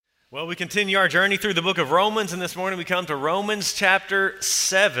Well, we continue our journey through the book of Romans, and this morning we come to Romans chapter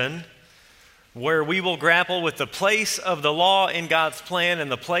 7, where we will grapple with the place of the law in God's plan and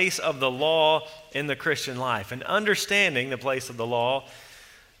the place of the law in the Christian life. And understanding the place of the law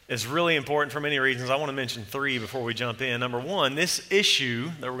is really important for many reasons. I want to mention three before we jump in. Number one, this issue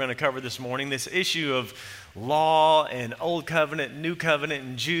that we're going to cover this morning, this issue of law and Old Covenant, New Covenant,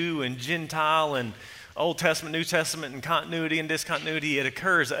 and Jew and Gentile and Old Testament, New Testament, and continuity and discontinuity, it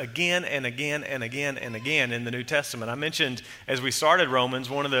occurs again and again and again and again in the New Testament. I mentioned as we started Romans,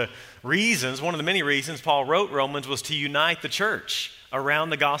 one of the many reasons Paul wrote Romans was to unite the church around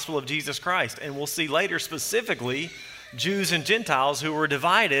the gospel of Jesus Christ. And we'll see later specifically Jews and Gentiles who were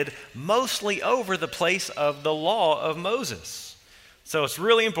divided mostly over the place of the law of Moses. So it's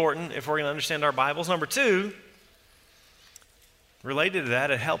really important if we're going to understand our Bibles. Number two, related to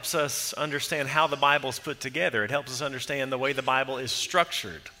that, it helps us understand how the Bible is put together. It helps us understand the way the Bible is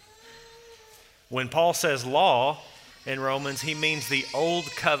structured. When Paul says law in Romans, he means the Old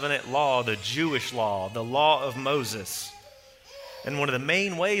Covenant law, the Jewish law, the law of Moses. And one of the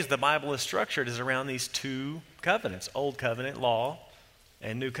main ways the Bible is structured is around these two covenants, Old Covenant law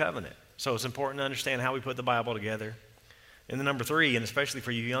and New Covenant. So it's important to understand how we put the Bible together. And then number three, and especially for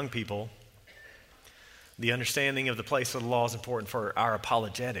you young people, the understanding of the place of the law is important for our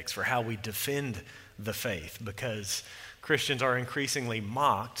apologetics, for how we defend the faith, because Christians are increasingly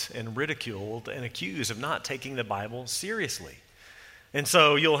mocked and ridiculed and accused of not taking the Bible seriously. And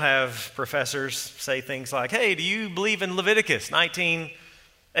so you'll have professors say things like, hey, do you believe in Leviticus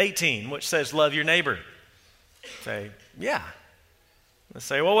 19:18, which says love your neighbor? Say, yeah. Let's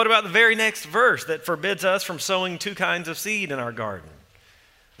say, well, what about the very next verse that forbids us from sowing two kinds of seed in our garden?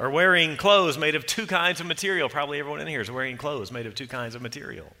 Or wearing clothes made of two kinds of material. Probably everyone in here is wearing clothes made of two kinds of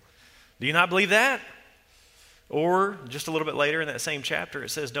material. Do you not believe that? Or just a little bit later in that same chapter, it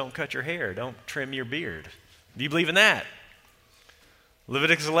says don't cut your hair, don't trim your beard. Do you believe in that?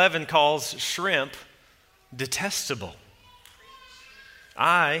 Leviticus 11 calls shrimp detestable.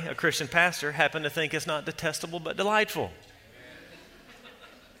 I, a Christian pastor, happen to think it's not detestable but delightful.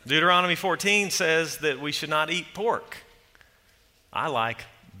 Deuteronomy 14 says that we should not eat pork. I like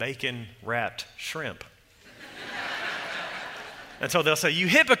bacon-wrapped shrimp. And so they'll say, you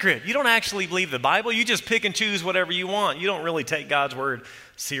hypocrite, you don't actually believe the Bible. You just pick and choose whatever you want. You don't really take God's word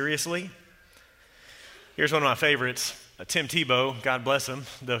seriously. Here's one of my favorites, Tim Tebow, God bless him,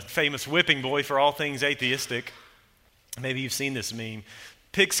 the famous whipping boy for all things atheistic. Maybe you've seen this meme.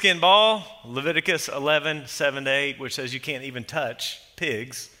 Pigskin ball, Leviticus 11:7-8, which says you can't even touch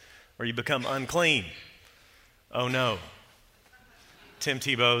pigs or you become unclean. Oh no. Tim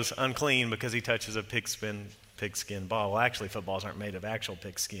Tebow's unclean because he touches a pigskin ball. Well, actually, footballs aren't made of actual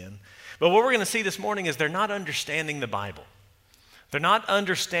pigskin. But what we're going to see this morning is they're not understanding the Bible. They're not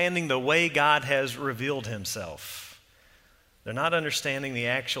understanding the way God has revealed himself. They're not understanding the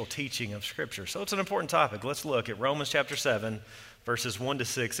actual teaching of Scripture. So it's an important topic. Let's look at Romans chapter 7, verses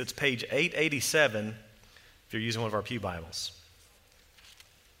 1-6. It's page 887 if you're using one of our pew Bibles.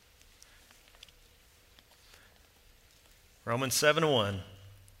 Romans 7:1.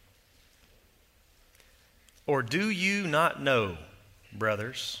 Or do you not know,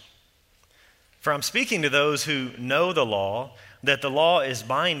 brothers? For I'm speaking to those who know the law, that the law is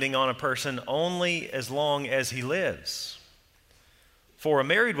binding on a person only as long as he lives. For a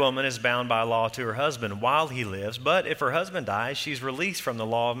married woman is bound by law to her husband while he lives, but if her husband dies, she's released from the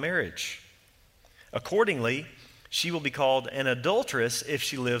law of marriage. Accordingly, she will be called an adulteress if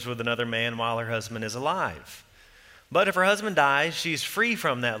she lives with another man while her husband is alive. But if her husband dies, she's free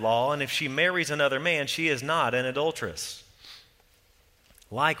from that law, and if she marries another man, she is not an adulteress.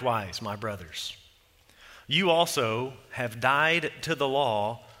 Likewise, my brothers, you also have died to the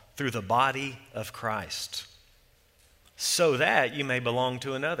law through the body of Christ, so that you may belong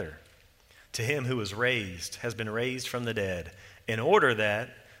to another, to him who has been raised from the dead, in order that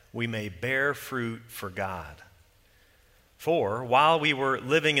we may bear fruit for God. For while we were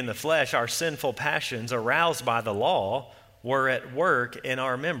living in the flesh, our sinful passions, aroused by the law, were at work in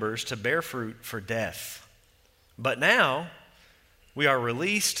our members to bear fruit for death. But now we are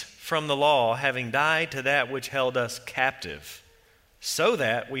released from the law, having died to that which held us captive, so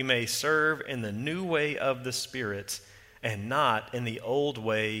that we may serve in the new way of the Spirit and not in the old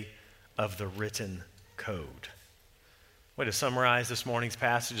way of the written code. Way to summarize this morning's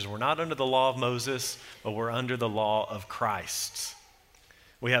passages. We're not under the law of Moses, but we're under the law of Christ.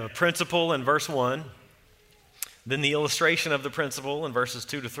 We have a principle in verse 1, then the illustration of the principle in verses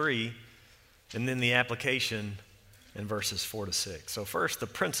 2-3, and then the application in verses 4-6. So first, the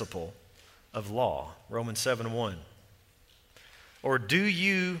principle of law, Romans 7:1. Or do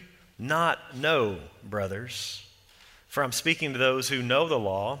you not know, brothers, for I'm speaking to those who know the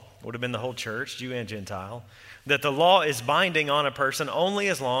law, would have been the whole church, Jew and Gentile, that the law is binding on a person only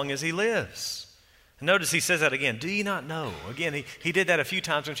as long as he lives. And notice he says that again. Do you not know? Again, he did that a few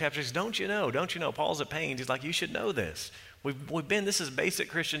times in chapter 6. Don't you know? Don't you know? Paul's at pains. He's like, you should know this. This is basic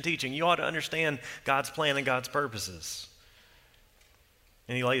Christian teaching. You ought to understand God's plan and God's purposes.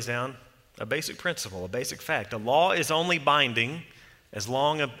 And he lays down a basic principle, a basic fact. The law is only binding as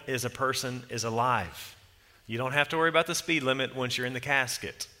long as a person is alive. You don't have to worry about the speed limit once you're in the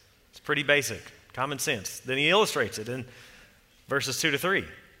casket. It's pretty basic, common sense. Then he illustrates it in verses 2 to 3.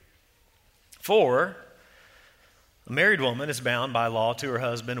 For a married woman is bound by law to her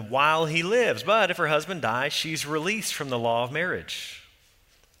husband while he lives, but if her husband dies, she's released from the law of marriage.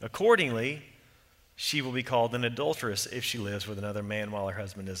 Accordingly, she will be called an adulteress if she lives with another man while her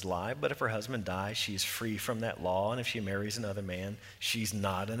husband is alive. But if her husband dies, she's free from that law, and if she marries another man, she's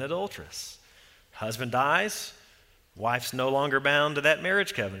not an adulteress. Husband dies, wife's no longer bound to that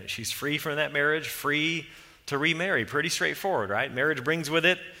marriage covenant. She's free from that marriage, free to remarry. Pretty straightforward, right? Marriage brings with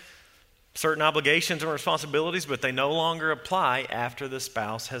it certain obligations and responsibilities, but they no longer apply after the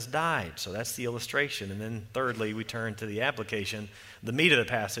spouse has died. So that's the illustration. And then thirdly, we turn to the application, the meat of the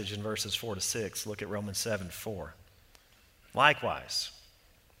passage in verses 4 to 6. Look at Romans 7:4. Likewise,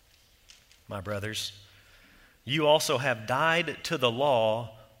 my brothers, you also have died to the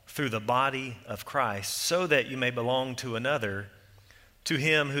law through the body of Christ, so that you may belong to another, to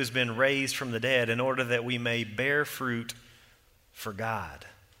him who's been raised from the dead, in order that we may bear fruit for God.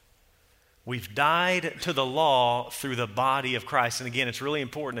 We've died to the law through the body of Christ. And again, it's really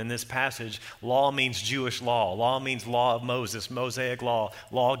important in this passage. Law means Jewish law. Law means law of Moses, Mosaic law,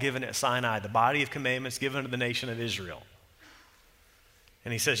 law given at Sinai, the body of commandments given to the nation of Israel.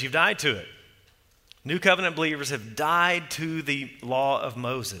 And he says, you've died to it. New covenant believers have died to the law of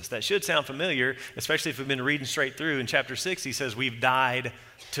Moses. That should sound familiar, especially if we've been reading straight through. In chapter 6, he says we've died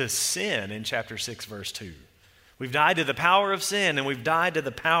to sin in chapter 6, verse 2. We've died to the power of sin, and we've died to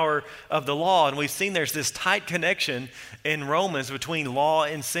the power of the law. And we've seen there's this tight connection in Romans between law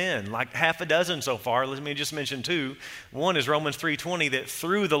and sin, like half a dozen so far. Let me just mention two. One is Romans 3:20, that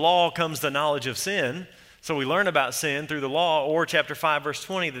through the law comes the knowledge of sin. So we learn about sin through the law, or chapter 5, verse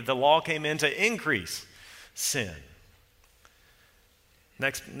 20, that the law came in to increase sin.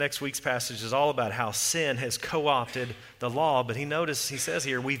 Next week's passage is all about how sin has co-opted the law, but he says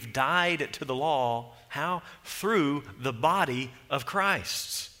here, we've died to the law. How? Through the body of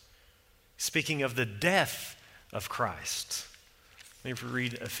Christ. Speaking of the death of Christ. Let me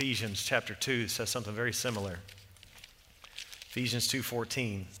read Ephesians chapter 2. It says something very similar. Ephesians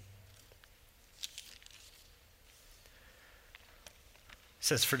 2:14. It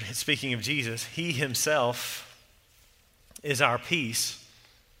says, speaking of Jesus, he himself is our peace,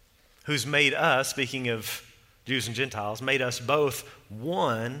 who's made us, speaking of Jews and Gentiles, made us both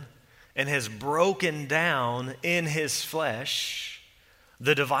one, and has broken down in his flesh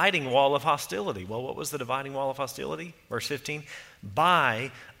the dividing wall of hostility. Well, what was the dividing wall of hostility? Verse 15,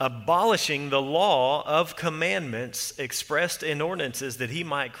 by abolishing the law of commandments expressed in ordinances, that he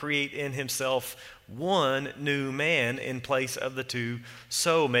might create in himself one new man in place of the two,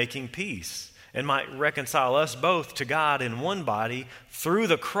 so making peace, and might reconcile us both to God in one body through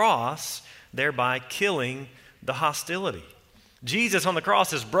the cross, thereby killing the hostility. Jesus on the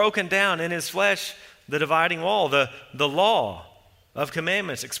cross has broken down in his flesh the dividing wall, the law of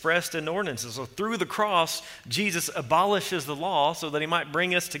commandments expressed in ordinances. So through the cross, Jesus abolishes the law so that he might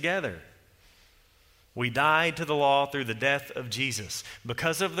bring us together. We died to the law through the death of Jesus.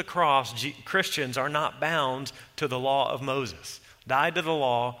 Because of the cross, Christians are not bound to the law of Moses. Died to the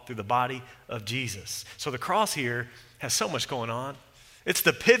law through the body of Jesus. So the cross here has so much going on. It's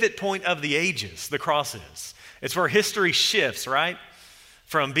the pivot point of the ages, the cross is. It's where history shifts, right?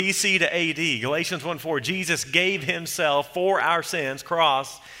 From BC to AD, Galatians 1:4, Jesus gave himself for our sins,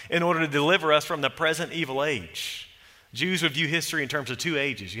 cross, in order to deliver us from the present evil age. Jews would view history in terms of two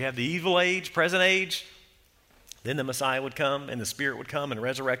ages. You have the evil age, present age, then the Messiah would come, and the Spirit would come, and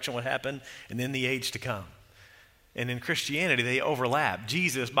resurrection would happen, and then the age to come. And in Christianity, they overlap.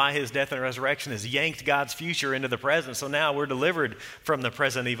 Jesus, by his death and resurrection, has yanked God's future into the present. So now we're delivered from the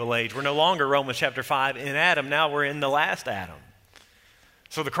present evil age. We're no longer, Romans chapter 5, in Adam. Now we're in the last Adam.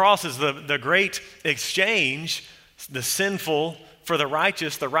 So the cross is the great exchange, the sinful for the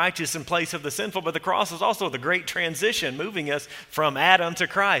righteous in place of the sinful. But the cross is also the great transition, moving us from Adam to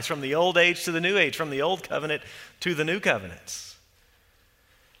Christ, from the old age to the new age, from the old covenant to the new covenants.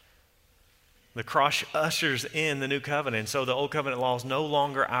 The cross ushers in the new covenant. So the old covenant law is no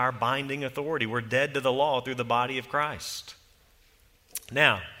longer our binding authority. We're dead to the law through the body of Christ.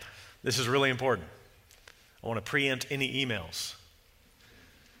 Now, This is really important. I want to preempt any emails.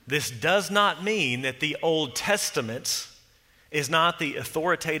 This does not mean that the Old Testament is not the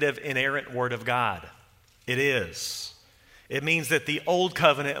authoritative, inerrant Word of God. It is. It means that the Old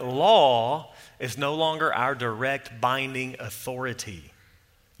Covenant law is no longer our direct binding authority.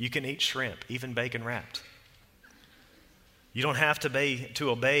 You can eat shrimp, even bacon wrapped. You don't have to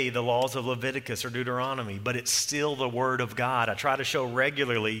obey the laws of Leviticus or Deuteronomy, but it's still the Word of God. I try to show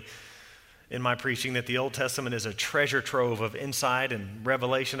regularly in my preaching that the Old Testament is a treasure trove of insight and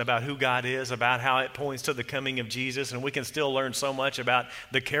revelation about who God is, about how it points to the coming of Jesus, and we can still learn so much about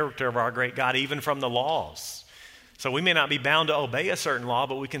the character of our great God, even from the laws. So we may not be bound to obey a certain law,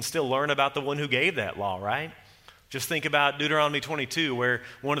 but we can still learn about the one who gave that law, right? Just think about Deuteronomy 22, where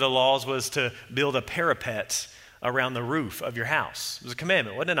one of the laws was to build a parapet around the roof of your house. It was a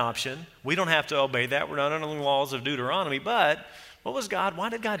commandment, it wasn't an option. We don't have to obey that. We're not under the laws of Deuteronomy, but why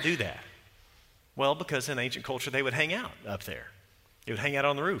did God do that? Well, because in ancient culture, they would hang out up there. They would hang out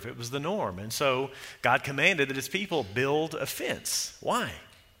on the roof. It was the norm. And so God commanded that his people build a fence. Why?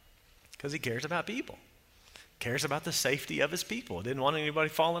 Because he cares about people. Cares about the safety of his people. Didn't want anybody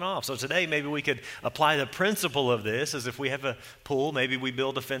falling off. So today, maybe we could apply the principle of this as if we have a pool, maybe we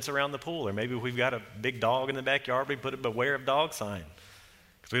build a fence around the pool. Or maybe we've got a big dog in the backyard, we put a beware of dog sign.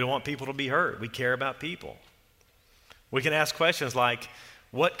 Because we don't want people to be hurt. We care about people. We can ask questions like,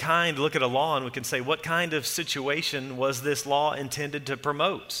 look at a law and we can say, what kind of situation was this law intended to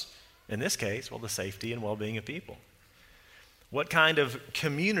promote? In this case, the safety and well-being of people. What kind of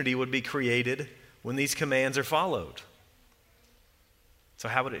community would be created when these commands are followed? So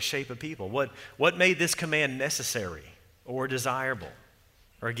how would it shape a people? What made this command necessary or desirable?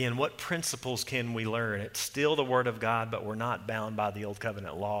 Or again, what principles can we learn? It's still the Word of God, but we're not bound by the Old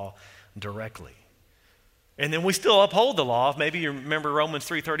Covenant law directly. And then we still uphold the law. Maybe you remember Romans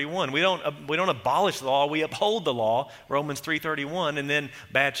 3:31. We don't abolish the law. We uphold the law, Romans 3:31. And then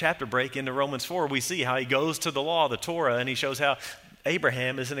bad chapter break into Romans 4. We see how he goes to the law, the Torah, and he shows how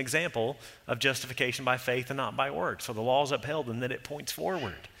Abraham is an example of justification by faith and not by works. So the law is upheld and then it points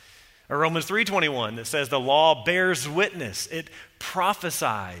forward. Or Romans 3:21 that says the law bears witness. It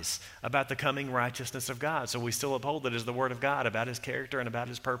prophesies about the coming righteousness of God. So we still uphold it as the Word of God about his character and about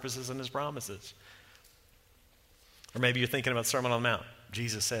his purposes and his promises. Or maybe you're thinking about the Sermon on the Mount.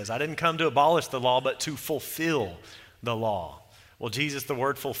 Jesus says, I didn't come to abolish the law, but to fulfill the law. Well, Jesus, the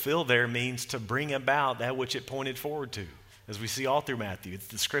word fulfill there means to bring about that which it pointed forward to. As we see all through Matthew,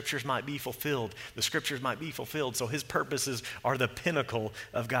 the scriptures might be fulfilled. The scriptures might be fulfilled. So his purposes are the pinnacle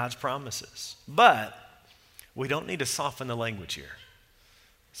of God's promises. But we don't need to soften the language here.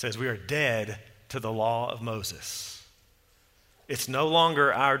 It says we are dead to the law of Moses. It's no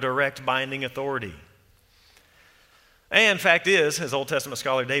longer our direct binding authority. And fact is, as Old Testament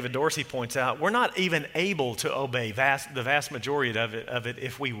scholar David Dorsey points out, we're not even able to obey the vast majority of it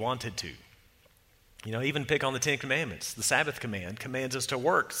if we wanted to. Even pick on the Ten Commandments. The Sabbath command commands us to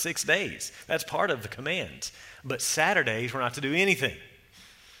work 6 days. That's part of the command. But Saturdays, we're not to do anything.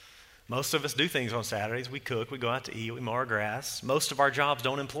 Most of us do things on Saturdays. We cook, we go out to eat, we mow our grass. Most of our jobs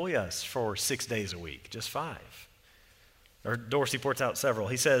don't employ us for 6 days a week, just 5. Or Dorsey points out several.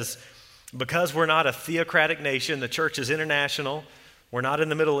 He says, because we're not a theocratic nation, the church is international, we're not in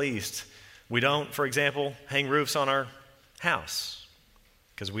the Middle East. We don't, for example, hang roofs on our house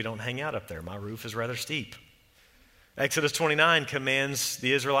because we don't hang out up there. My roof is rather steep. Exodus 29 commands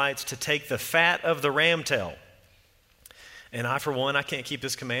the Israelites to take the fat of the ram tail. And I, for one, I can't keep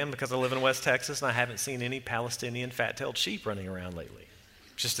this command because I live in West Texas and I haven't seen any Palestinian fat-tailed sheep running around lately.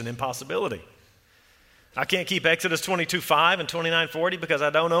 It's just an impossibility. I can't keep Exodus 22:5 and 29:40 because I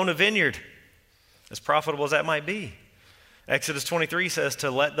don't own a vineyard, as profitable as that might be. Exodus 23 says to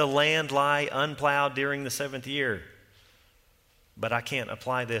let the land lie unplowed during the 7th year. But I can't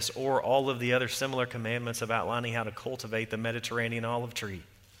apply this or all of the other similar commandments of outlining how to cultivate the Mediterranean olive tree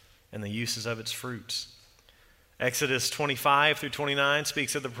and the uses of its fruits. Exodus 25 through 29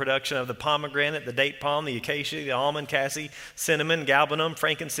 speaks of the production of the pomegranate, the date palm, the acacia, the almond, cassie, cinnamon, galbanum,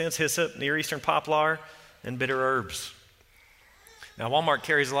 frankincense, hyssop, Near Eastern poplar, and bitter herbs. Now, Walmart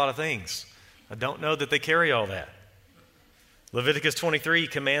carries a lot of things. I don't know that they carry all that. Leviticus 23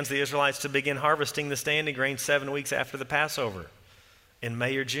 commands the Israelites to begin harvesting the standing grain 7 weeks after the Passover in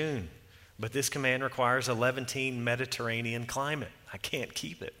May or June. But this command requires a Levantine Mediterranean climate. I can't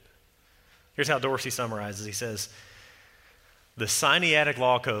keep it. Here's how Dorsey summarizes. He says, the Sinaitic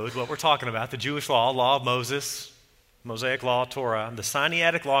Law Code, what we're talking about, the Jewish law, law of Moses, Mosaic Law, Torah, the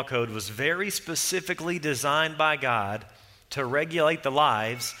Sinaitic Law Code was very specifically designed by God to regulate the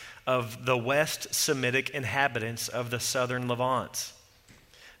lives of the West Semitic inhabitants of the southern Levant.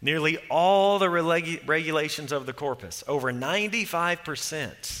 Nearly all the regulations of the corpus, over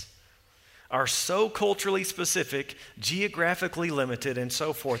 95%, are so culturally specific, geographically limited, and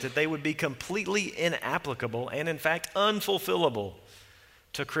so forth that they would be completely inapplicable and, in fact, unfulfillable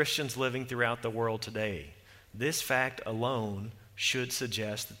to Christians living throughout the world today. This fact alone should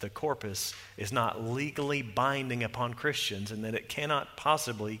suggest that the corpus is not legally binding upon Christians and that it cannot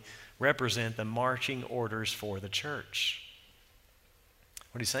possibly represent the marching orders for the church.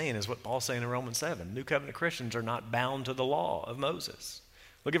 What he's saying is what Paul's saying in Romans 7. New covenant Christians are not bound to the law of Moses.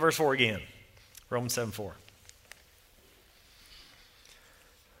 Look at verse 4 again. Romans 7:4.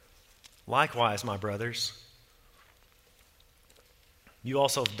 Likewise, my brothers, you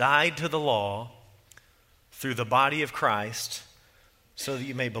also died to the law through the body of Christ, so that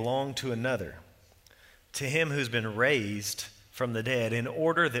you may belong to another, to him who's been raised from the dead, in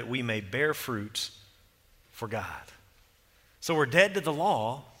order that we may bear fruit for God. So we're dead to the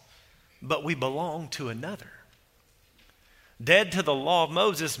law, but we belong to another. Dead to the law of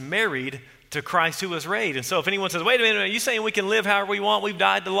Moses, married to Christ who was raised. And so if anyone says, wait a minute, are you saying we can live however we want? We've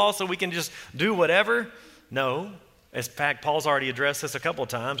died to the law so we can just do whatever? No. In fact, Paul's already addressed this a couple of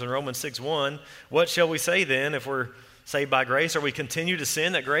times in Romans 6:1. What shall we say then if we're saved by grace? Are we continue to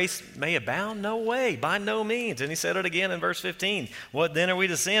sin that grace may abound? No way, by no means. And he said it again in verse 15. What then, are we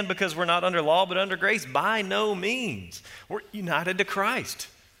to sin because we're not under law but under grace? By no means. We're united to Christ.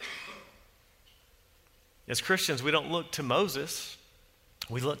 As Christians, we don't look to Moses.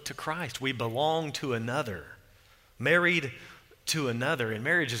 We look to Christ. We belong to another, married to another. And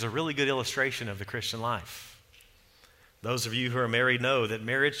marriage is a really good illustration of the Christian life. Those of you who are married know that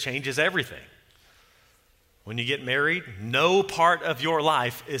marriage changes everything. When you get married, no part of your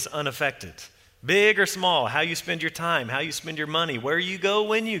life is unaffected. Big or small, how you spend your time, how you spend your money, where you go,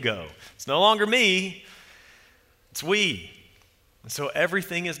 when you go. It's no longer me, it's we. And so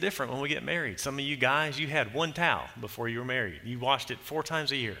everything is different when we get married. Some of you guys, you had one towel before you were married. You washed it 4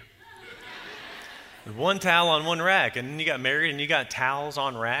 times a year. One towel on one rack, and then you got married and you got towels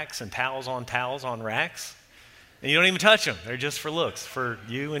on racks and towels on racks. And you don't even touch them. They're just for looks, for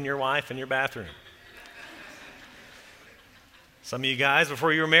you and your wife in your bathroom. Some of you guys,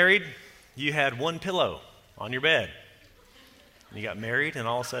 before you were married, you had one pillow on your bed. You got married, and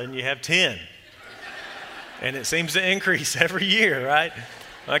all of a sudden you have 10. And it seems to increase every year, right?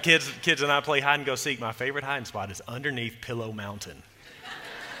 My kids and I play hide and go seek. My favorite hiding spot is underneath Pillow Mountain.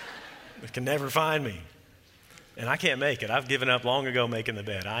 They can never find me. And I can't make it. I've given up long ago making the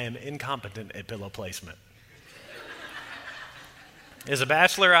bed. I am incompetent at pillow placement. As a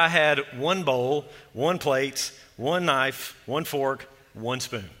bachelor, I had one bowl, one plate, one knife, one fork, one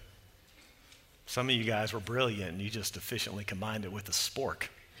spoon. Some of you guys were brilliant, and you just efficiently combined it with a spork.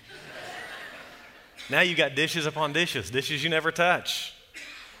 Now you got dishes upon dishes you never touch.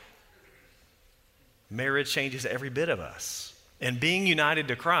 Marriage changes every bit of us. And being united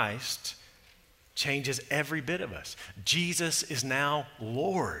to Christ changes every bit of us. Jesus is now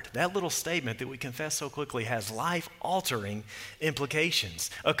Lord. That little statement that we confess so quickly has life-altering implications.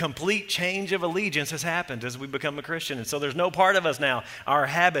 A complete change of allegiance has happened as we become a Christian. And so there's no part of us now, our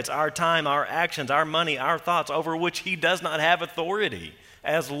habits, our time, our actions, our money, our thoughts, over which he does not have authority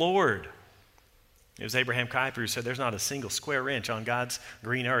as Lord. It was Abraham Kuyper who said, there's not a single square inch on God's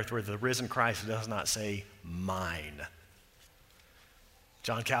green earth where the risen Christ does not say, mine.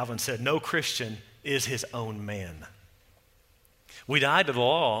 John Calvin said, no Christian is his own man. We died to the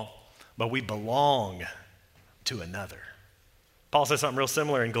law, but we belong to another. Paul says something real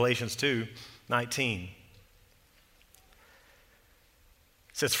similar in Galatians 2:19. It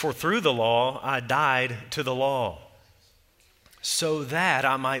says, for through the law I died to the law, so that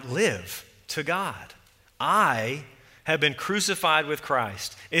I might live to God. I have been crucified with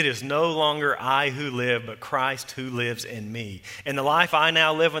Christ. It is no longer I who live, but Christ who lives in me. In the life I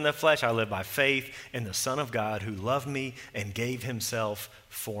now live in the flesh, I live by faith in the Son of God who loved me and gave himself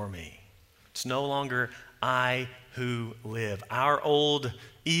for me. It's no longer I who live. Our old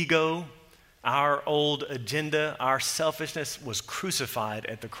ego, our old agenda, our selfishness was crucified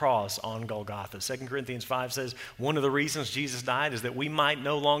at the cross on Golgotha. 2 Corinthians 5 says one of the reasons Jesus died is that we might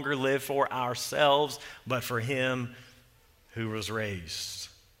no longer live for ourselves, but for him who was raised.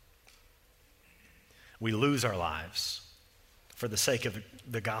 We lose our lives for the sake of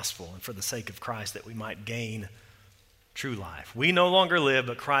the gospel and for the sake of Christ, that we might gain true life. We no longer live,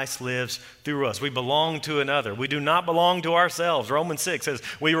 but Christ lives through us. We belong to another. We do not belong to ourselves. Romans 6 says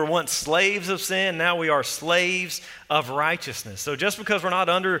we were once slaves of sin, now we are slaves of righteousness. So just because we're not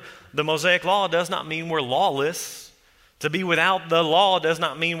under the Mosaic law does not mean we're lawless. To be without the law does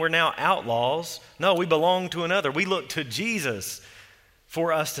not mean we're now outlaws. No, we belong to another. We look to Jesus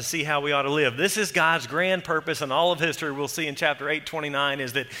for us to see how we ought to live. This is God's grand purpose in all of history. We'll see in chapter 8:29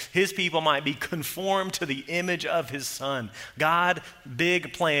 is that his people might be conformed to the image of his son. God's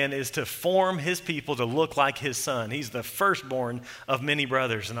big plan is to form his people to look like his son. He's the firstborn of many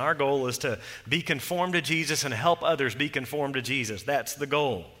brothers, and our goal is to be conformed to Jesus and help others be conformed to Jesus. That's the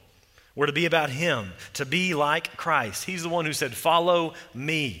goal. We're to be about him, to be like Christ. He's the one who said, "Follow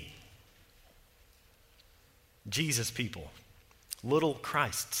me." Jesus people. Little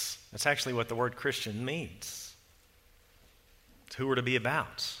Christs. That's actually what the word Christian means. It's who we're to be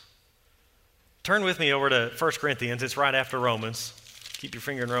about. Turn with me over to 1 Corinthians. It's right after Romans. Keep your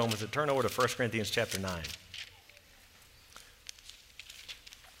finger in Romans and turn over to 1 Corinthians chapter 9.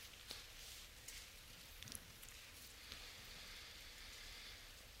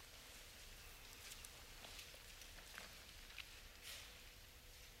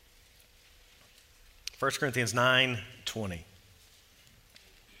 First Corinthians 9:20.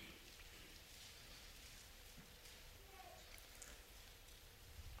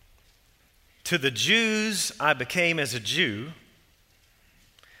 To the Jews I became as a Jew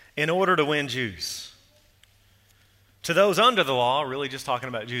in order to win Jews. To those under the law, really just talking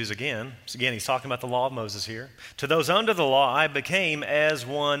about Jews again. So again, he's talking about the law of Moses here. To those under the law, I became as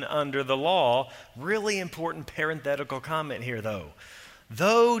one under the law. Really important parenthetical comment here, though.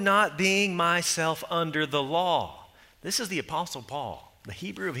 Though not being myself under the law. This is the Apostle Paul, the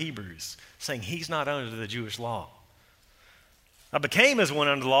Hebrew of Hebrews, saying he's not under the Jewish law. I became as one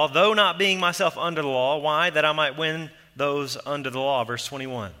under the law, though not being myself under the law. Why? That I might win those under the law. Verse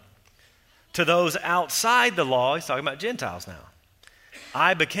 21. To those outside the law, he's talking about Gentiles now.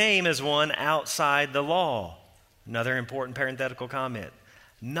 I became as one outside the law. Another important parenthetical comment.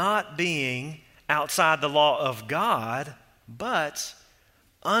 Not being outside the law of God, but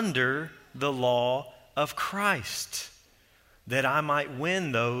under the law of Christ, that I might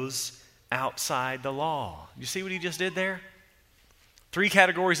win those outside the law. You see what he just did there? 3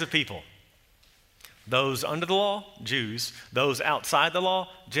 categories of people. Those under the law, Jews. Those outside the law,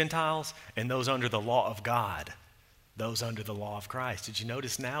 Gentiles. And those under the law of God, those under the law of Christ. Did you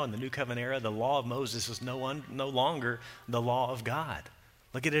notice now in the New Covenant era, the law of Moses is no longer the law of God?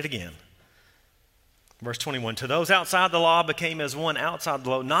 Look at it again. Verse 21, to those outside the law became as one outside the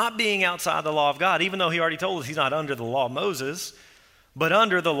law, not being outside the law of God, even though he already told us he's not under the law of Moses, but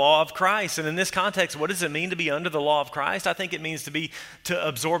under the law of Christ. And in this context, what does it mean to be under the law of Christ? I think it means to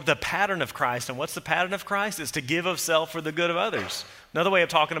absorb the pattern of Christ. And what's the pattern of Christ? It's to give of self for the good of others. Another way of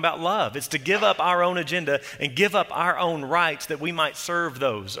talking about love. It's to give up our own agenda and give up our own rights that we might serve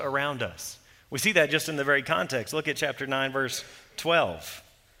those around us. We see that just in the very context. Look at chapter 9, verse 12.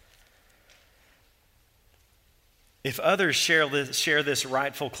 If others share this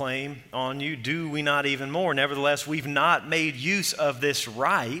rightful claim on you, do we not even more? Nevertheless, we've not made use of this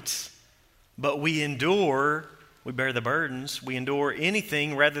right, but we bear the burdens, we endure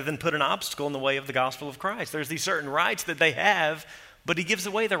anything rather than put an obstacle in the way of the gospel of Christ. There's these certain rights that they have, but he gives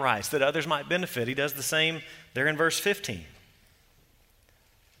away the rights that others might benefit. He does the same there in verse 15.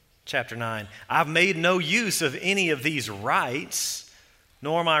 Chapter 9, I've made no use of any of these rights,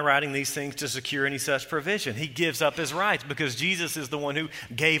 nor am I writing these things to secure any such provision. He gives up his rights because Jesus is the one who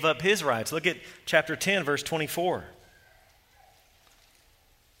gave up his rights. Look at chapter 10, verse 24.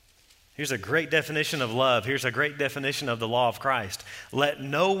 Here's a great definition of love. Here's a great definition of the law of Christ. Let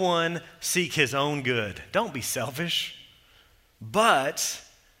no one seek his own good. Don't be selfish, but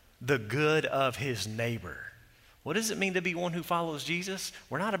the good of his neighbor. What does it mean to be one who follows Jesus?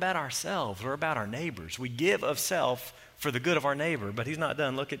 We're not about ourselves. We're about our neighbors. We give of self for the good of our neighbor. But he's not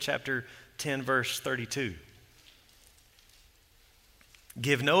done. Look at chapter 10, verse 32.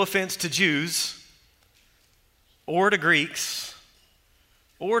 Give no offense to Jews or to Greeks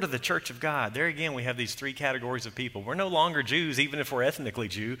or to the church of God. There again, we have these 3 categories of people. We're no longer Jews, even if we're ethnically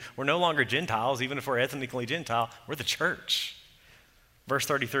Jew. We're no longer Gentiles, even if we're ethnically Gentile. We're the church. Verse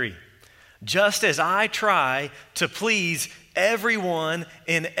 33. Just as I try to please everyone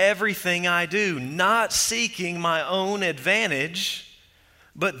in everything I do, not seeking my own advantage,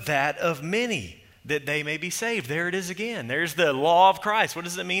 but that of many, that they may be saved. There it is again. There's the law of Christ. What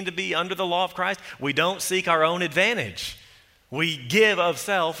does it mean to be under the law of Christ? We don't seek our own advantage. We give of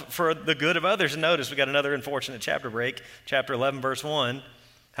self for the good of others. And notice we got another unfortunate chapter break. Chapter 11, verse 1.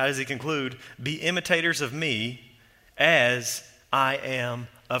 How does he conclude? Be imitators of me as I am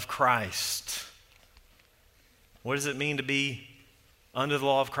of Christ. What does it mean to be under the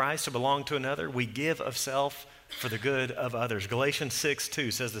law of Christ, to belong to another? We give of self for the good of others. Galatians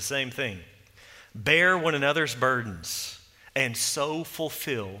 6:2 says the same thing. Bear one another's burdens and so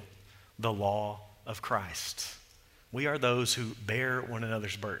fulfill the law of Christ. We are those who bear one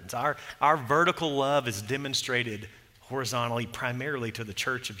another's burdens. Our vertical love is demonstrated horizontally, primarily to the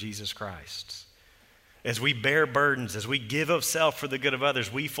church of Jesus Christ. As we bear burdens, as we give of self for the good of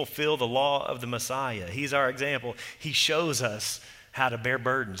others, we fulfill the law of the Messiah. He's our example. He shows us how to bear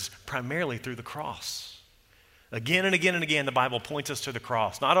burdens, primarily through the cross. Again and again and again, the Bible points us to the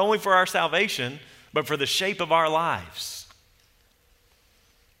cross, not only for our salvation, but for the shape of our lives.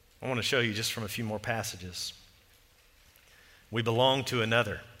 I want to show you just from a few more passages. We belong to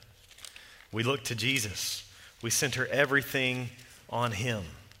another. We look to Jesus. We center everything on him.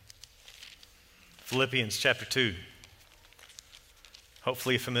 Philippians chapter 2.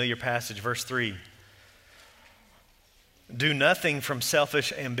 Hopefully a familiar passage, verse 3. Do nothing from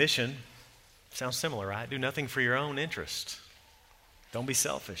selfish ambition. Sounds similar, right? Do nothing for your own interest. Don't be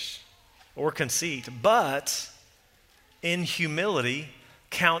selfish or conceit, but in humility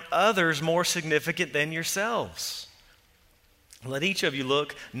count others more significant than yourselves. Let each of you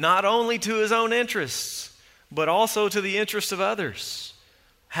look not only to his own interests, but also to the interests of others.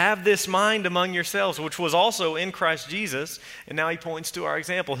 Have this mind among yourselves, which was also in Christ Jesus. And now he points to our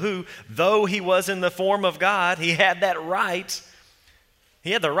example, who, though he was in the form of God, he had that right.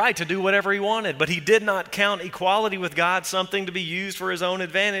 He had the right to do whatever he wanted, but he did not count equality with God something to be used for his own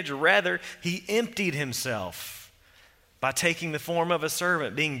advantage. Rather, he emptied himself by taking the form of a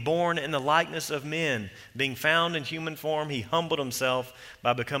servant, being born in the likeness of men, being found in human form. He humbled himself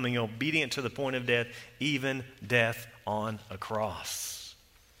by becoming obedient to the point of death, even death on a cross.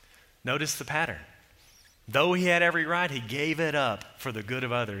 Notice the pattern. Though he had every right, he gave it up for the good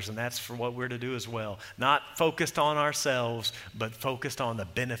of others, and that's for what we're to do as well. Not focused on ourselves, but focused on the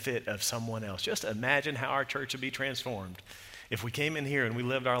benefit of someone else. Just imagine how our church would be transformed if we came in here and we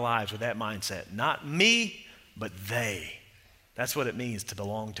lived our lives with that mindset. Not me, but they. That's what it means to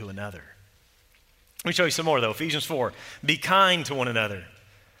belong to another. Let me show you some more, though. Ephesians 4. Be kind to one another,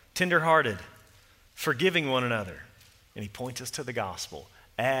 tenderhearted, forgiving one another. And he points us to the gospel.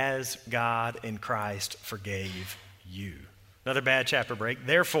 As God in Christ forgave you. Another bad chapter break.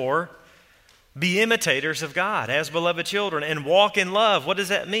 Therefore, be imitators of God as beloved children and walk in love. What does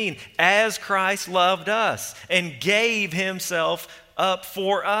that mean? As Christ loved us and gave himself up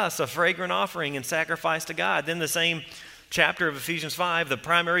for us, a fragrant offering and sacrifice to God. Then the same chapter of Ephesians 5, the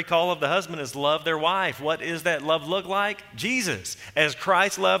primary call of the husband is love their wife. What is that love look like? Jesus, as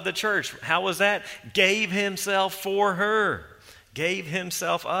Christ loved the church. How was that? Gave himself for her. Gave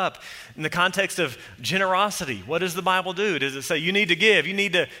himself up. In the context of generosity, what does the Bible do? Does it say you need to give?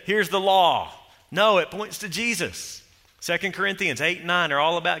 Here's the law. No, it points to Jesus. 2 Corinthians 8 and 9 are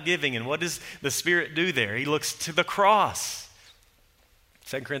all about giving. And what does the Spirit do there? He looks to the cross.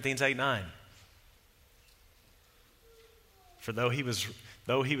 2 Corinthians 8 and 9. For though he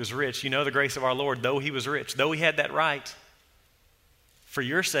was rich, you know the grace of our Lord, though he was rich, though he had that right, for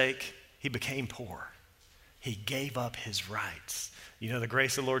your sake, he became poor. He gave up his rights. You know the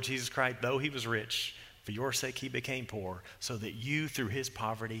grace of the Lord Jesus Christ, though he was rich, for your sake he became poor, so that you through his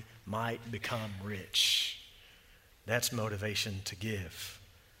poverty might become rich. That's motivation to give.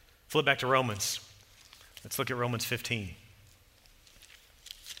 Flip back to Romans. Let's look at Romans 15.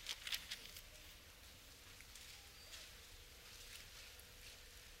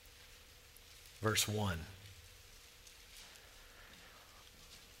 Verse 1.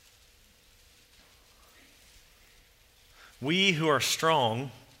 We who are strong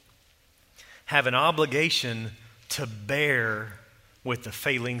have an obligation to bear with the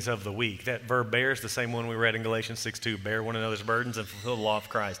failings of the weak. That verb bear is the same one we read in Galatians 6:2. Bear one another's burdens and fulfill the law of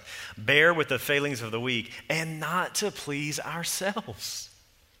Christ. Bear with the failings of the weak and not to please ourselves.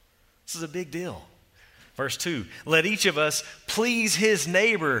 This is a big deal. Verse 2, let each of us please his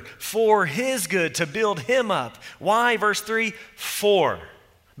neighbor for his good, to build him up. Why? Verse 3,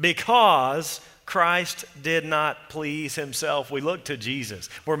 because Christ did not please himself. We look to Jesus.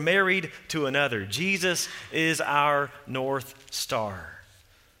 We're married to another. Jesus is our North Star.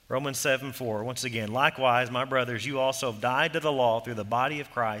 Romans 7:4, once again, likewise, my brothers, you also have died to the law through the body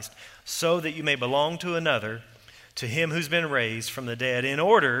of Christ, so that you may belong to another, to him who's been raised from the dead, in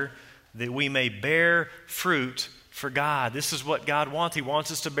order that we may bear fruit for God. This is what God wants. He wants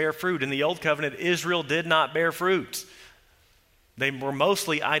us to bear fruit. In the Old Covenant, Israel did not bear fruit. They were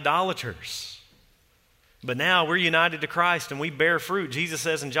mostly idolaters. But now we're united to Christ and we bear fruit. Jesus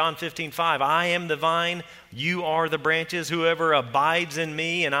says in John 15:5, I am the vine, you are the branches. Whoever abides in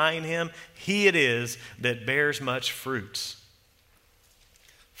me and I in him, he it is that bears much fruit.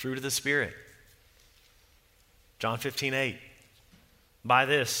 Fruit of the Spirit. John 15:8, by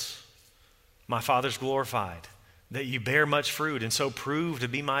this my Father's glorified, that you bear much fruit and so prove to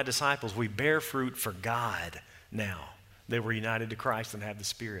be my disciples. We bear fruit for God, now that we're united to Christ and have the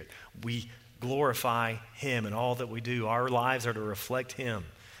Spirit. We glorify Him in all that we do. Our lives are to reflect Him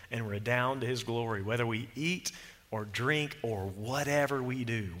and redound to His glory. Whether we eat or drink or whatever we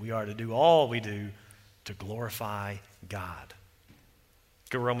do, we are to do all we do to glorify God.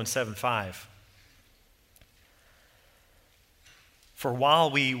 Go to Romans 7:5. For while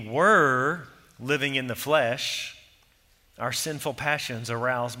we were living in the flesh, our sinful passions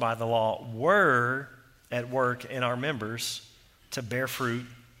aroused by the law were at work in our members to bear fruit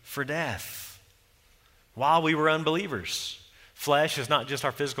for death. While we were unbelievers. Flesh is not just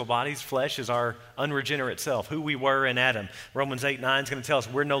our physical bodies. Flesh is our unregenerate self, who we were in Adam. Romans 8:9 is going to tell us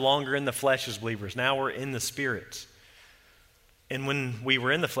we're no longer in the flesh as believers. Now we're in the Spirit. And when we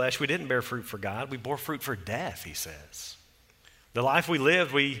were in the flesh, we didn't bear fruit for God. We bore fruit for death, he says. The life we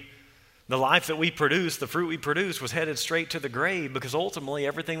lived, the life that we produced, the fruit we produced was headed straight to the grave because ultimately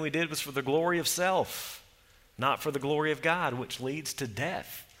everything we did was for the glory of self, not for the glory of God, which leads to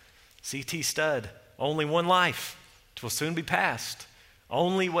death. C.T. Studd, only one life. It will soon be past.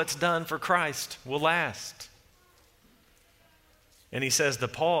 Only what's done for Christ will last. And he says,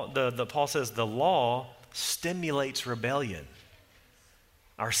 Paul says the law stimulates rebellion.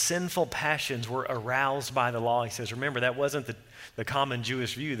 Our sinful passions were aroused by the law. He says, remember, that wasn't the common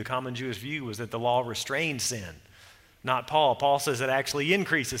Jewish view. The common Jewish view was that the law restrained sin. Not Paul. Paul says it actually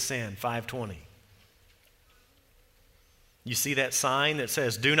increases sin, 5:20. You see that sign that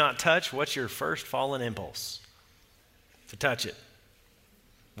says, do not touch? What's your first fallen impulse? To touch it.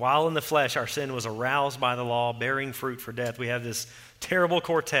 While in the flesh, our sin was aroused by the law, bearing fruit for death. We have this terrible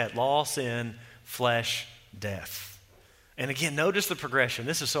quartet: law, sin, flesh, death. And again, notice the progression.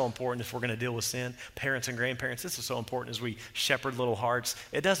 This is so important if we're going to deal with sin. Parents and grandparents, this is so important as we shepherd little hearts.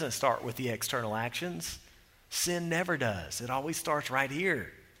 It doesn't start with the external actions. Sin never does. It always starts right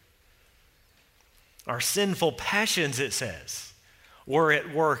here. Our sinful passions, it says, were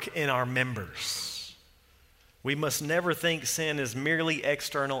at work in our members. We must never think sin is merely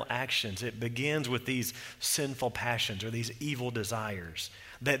external actions. It begins with these sinful passions or these evil desires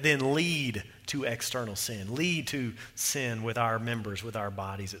that then lead to external sin, lead to sin with our members, with our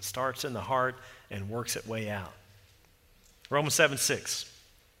bodies. It starts in the heart and works its way out. Romans 7:6.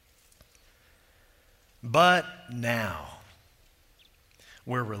 But now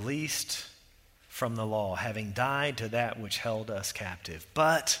we're released from the law, having died to that which held us captive.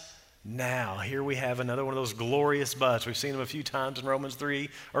 But now, here we have another one of those glorious buts. We've seen them a few times in Romans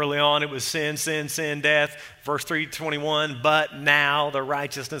 3. Early on, it was sin, sin, sin, death. Verse 3:21, but now the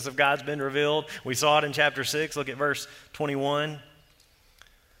righteousness of God's been revealed. We saw it in chapter 6. Look at verse 21.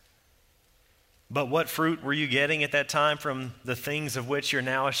 But what fruit were you getting at that time from the things of which you're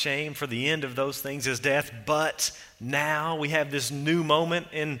now ashamed? For the end of those things is death. But now we have this new moment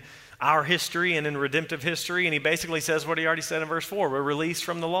in our history and in redemptive history, and he basically says what he already said in verse 4. We're released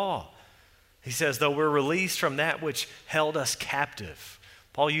from the law. He says, though we're released from that which held us captive.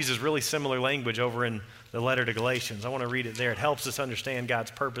 Paul uses really similar language over in the letter to Galatians. I want to read it there. It helps us understand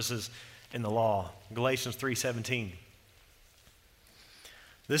God's purposes in the law. Galatians 3:17.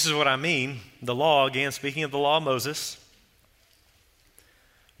 This is what I mean. The law, again, speaking of the law of Moses,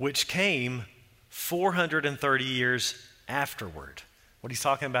 which came 430 years afterward. What he's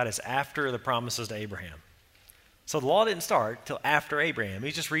talking about is after the promises to Abraham. So the law didn't start till after Abraham.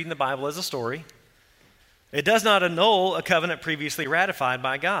 He's just reading the Bible as a story. It does not annul a covenant previously ratified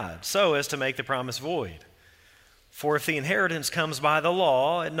by God, so as to make the promise void. For if the inheritance comes by the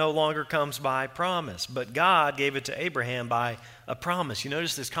law, it no longer comes by promise. But God gave it to Abraham by a promise. You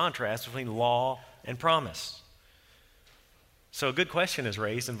notice this contrast between law and promise. So a good question is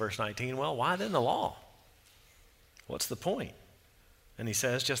raised in verse 19. Well, why then the law? What's the point? And he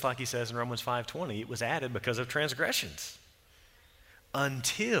says, just like he says in Romans 5:20, it was added because of transgressions.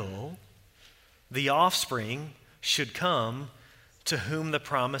 Until the offspring should come to whom the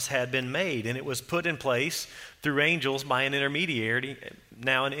promise had been made. And it was put in place through angels by an intermediary.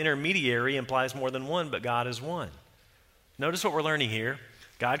 Now an intermediary implies more than one, but God is one. Notice what we're learning here.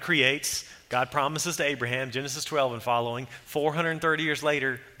 God creates, God promises to Abraham, Genesis 12 and following. 430 years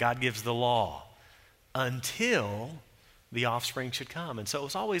later, God gives the law. Until the offspring should come. And so it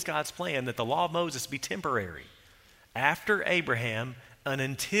was always God's plan that the law of Moses be temporary after Abraham and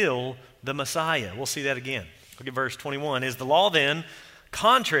until the Messiah. We'll see that again. Look at verse 21. Is the law then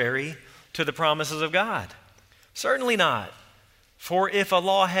contrary to the promises of God? Certainly not. For if a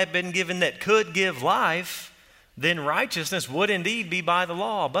law had been given that could give life, then righteousness would indeed be by the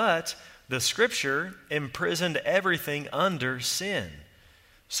law. But the Scripture imprisoned everything under sin,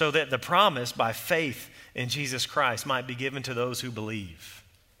 so that the promise by faith in Jesus Christ might be given to those who believe.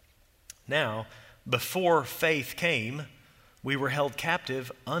 Now, before faith came, we were held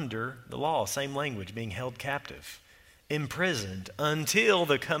captive under the law. Same language, being held captive, imprisoned until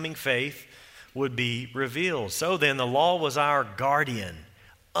the coming faith would be revealed. So then the law was our guardian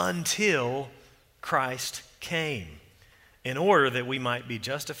until Christ came, in order that we might be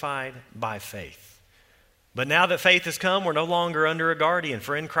justified by faith. But now that faith has come, we're no longer under a guardian,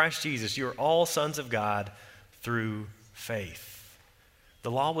 for in Christ Jesus you are all sons of God through faith.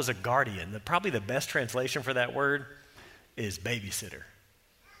 The law was a guardian. Probably the best translation for that word is babysitter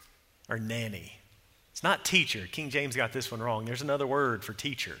or nanny. It's not teacher. King James got this one wrong. There's another word for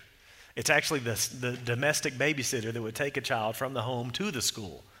teacher. It's actually the domestic babysitter that would take a child from the home to the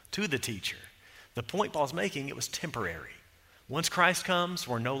school, to the teacher. The point Paul's making, it was temporary. Once Christ comes,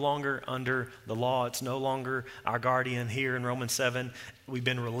 we're no longer under the law. It's no longer our guardian. Here in Romans 7. We've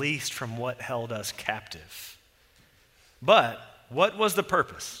been released from what held us captive. But what was the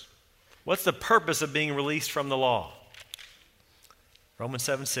purpose? What's the purpose of being released from the law? Romans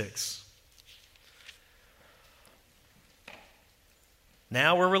 7:6.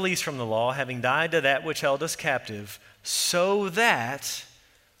 Now we're released from the law, having died to that which held us captive, so that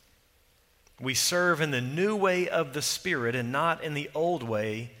we serve in the new way of the Spirit and not in the old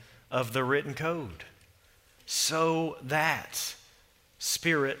way of the written code. So that.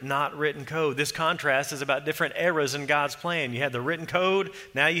 Spirit, not written code. This contrast is about different eras in God's plan. You had the written code,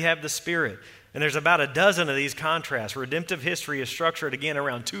 now you have the Spirit. And there's about a dozen of these contrasts. Redemptive history is structured again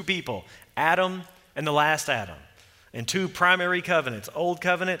around two people, Adam and the last Adam, and two primary covenants, Old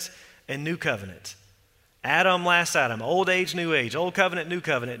Covenant and New Covenant. Adam, last Adam, old age, new age, old covenant, new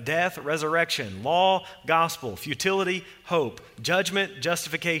covenant, death, resurrection, law, gospel, futility, hope, judgment,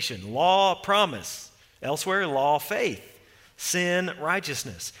 justification, law, promise, elsewhere, law, faith, sin,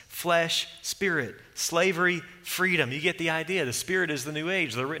 righteousness, flesh, spirit, slavery, freedom. You get the idea. The Spirit is the new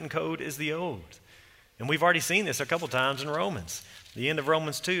age. The written code is the old. And we've already seen this a couple times in Romans. The end of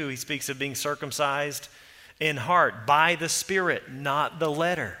Romans 2, he speaks of being circumcised in heart by the Spirit, not the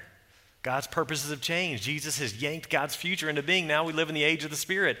letter. God's purposes have changed. Jesus has yanked God's future into being. Now we live in the age of the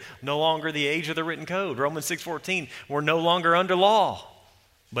Spirit, no longer the age of the written code. Romans 6:14, we're no longer under law,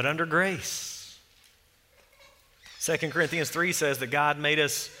 but under grace. 2 Corinthians 3 says that God made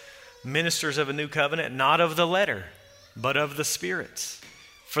us ministers of a new covenant, not of the letter, but of the Spirit.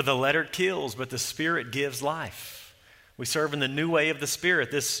 For the letter kills, but the Spirit gives life. We serve in the new way of the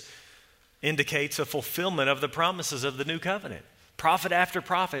Spirit. This indicates a fulfillment of the promises of the new covenant. Prophet after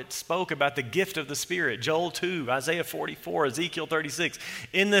prophet spoke about the gift of the Spirit. Joel 2, Isaiah 44, Ezekiel 36.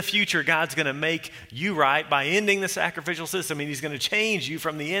 In the future, God's going to make you right by ending the sacrificial system, and he's going to change you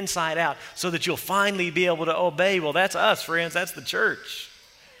from the inside out so that you'll finally be able to obey. Well, that's us, friends. That's the church.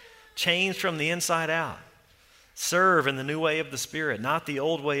 Changed from the inside out. Serve in the new way of the Spirit, not the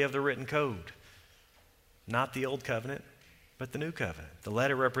old way of the written code. Not the old covenant, but the new covenant. The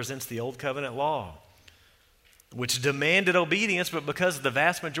letter represents the old covenant law, which demanded obedience, but because the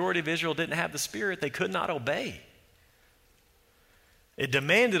vast majority of Israel didn't have the Spirit, they could not obey. It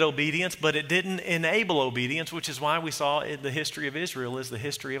demanded obedience, but it didn't enable obedience, which is why we saw in the history of Israel is the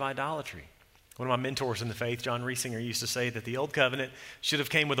history of idolatry. One of my mentors in the faith, John Riesinger, used to say that the old covenant should have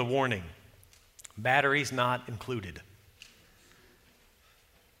came with a warning. Batteries not included.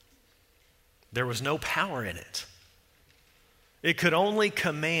 There was no power in it. It could only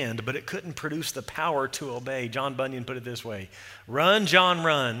command, but it couldn't produce the power to obey. John Bunyan put it this way: run, John,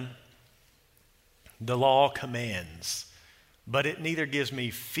 run. The law commands, but it neither gives me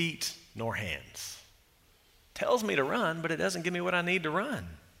feet nor hands. Tells me to run, but it doesn't give me what I need to run.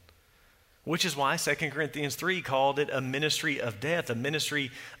 Which is why 2 Corinthians 3 called it a ministry of death, a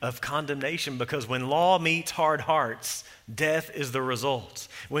ministry of condemnation, because when law meets hard hearts, death is the result.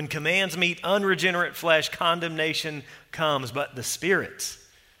 When commands meet unregenerate flesh, condemnation comes. But the Spirit,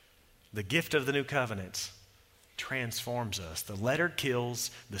 the gift of the new covenant, transforms us. The letter kills,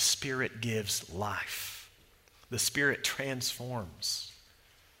 the Spirit gives life. The Spirit transforms.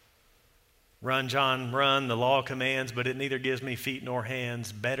 Run, John, run, the law commands, but it neither gives me feet nor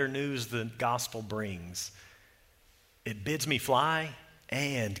hands. Better news the gospel brings. It bids me fly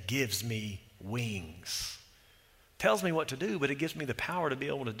and gives me wings. Tells me what to do, but it gives me the power to be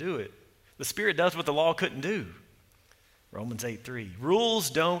able to do it. The Spirit does what the law couldn't do. Romans 8:3.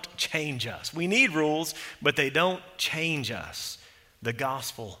 Rules don't change us. We need rules, but they don't change us. The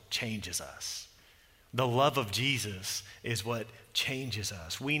gospel changes us. The love of Jesus is what changes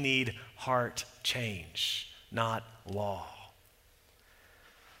us. We need heart change, not law.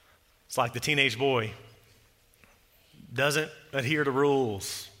 It's like the teenage boy doesn't adhere to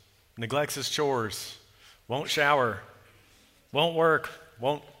rules, neglects his chores, won't shower, won't work,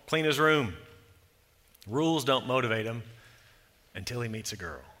 won't clean his room. Rules don't motivate him until he meets a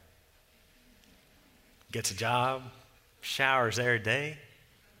girl. Gets a job, showers every day,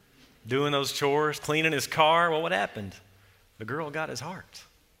 doing those chores, cleaning his car. Well, what happened? The girl got his heart.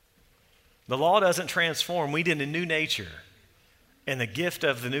 The law doesn't transform. We did a new nature. And the gift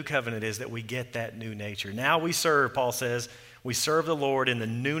of the new covenant is that we get that new nature. Now we serve, Paul says, we serve the Lord in the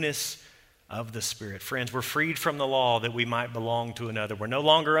newness of the Spirit. Friends, we're freed from the law that we might belong to another. We're no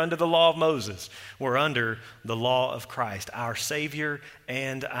longer under the law of Moses. We're under the law of Christ, our Savior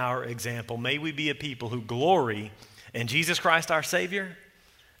and our example. May we be a people who glory in Jesus Christ, our Savior,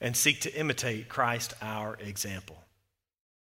 and seek to imitate Christ, our example.